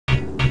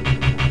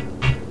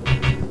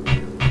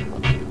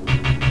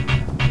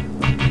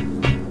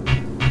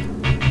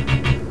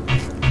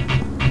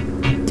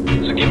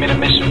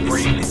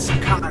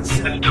Let's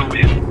do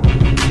it.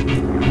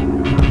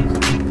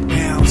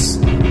 Bounce,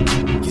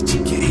 get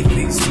your game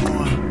face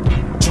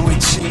on.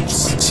 Joint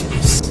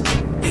Chiefs,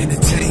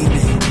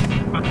 entertainment.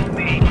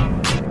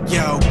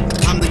 Yo,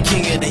 I'm the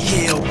king of the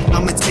hill,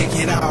 I'ma take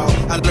it all.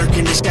 I lurk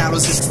in the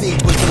shadows and sneak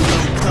with a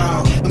low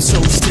crowd. I'm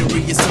so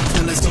serious, I'm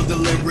feeling so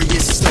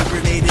delirious.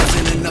 Celebrated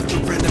isn't enough to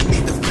render me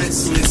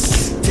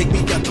defenseless. Take me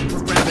out the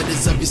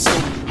parameters of your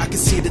soul. I can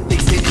see the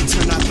things didn't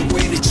turn out the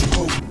way that you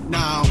hope.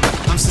 Now,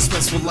 I'm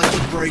suspenseful like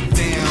a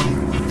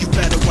breakdown. You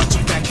better watch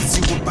your back cause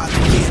you about to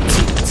get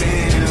took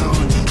down.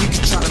 You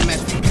can try to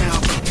match me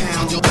pound for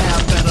pound. You'll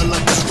have better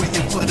luck just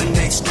waiting for the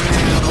next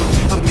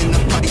round. I'm in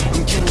the fight,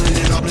 I'm killing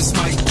it on this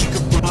mic. You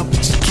can run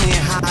but you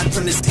can't hide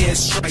from this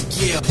airstrike.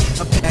 Yeah,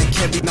 a bad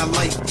carry not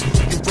light.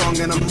 You're wrong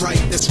and I'm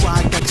right. That's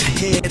why I got your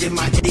head in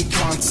my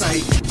Akon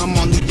sight. I'm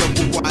on the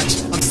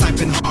overwatch, I'm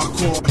sniping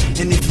hardcore.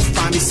 And if you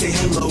find me, say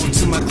hello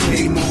to my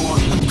claymore.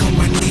 I'm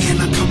going in,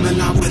 I'm coming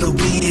out with a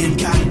win.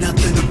 Got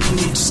nothing to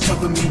prove, just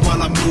cover me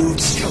while I move.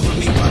 Just cover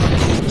me while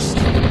I move.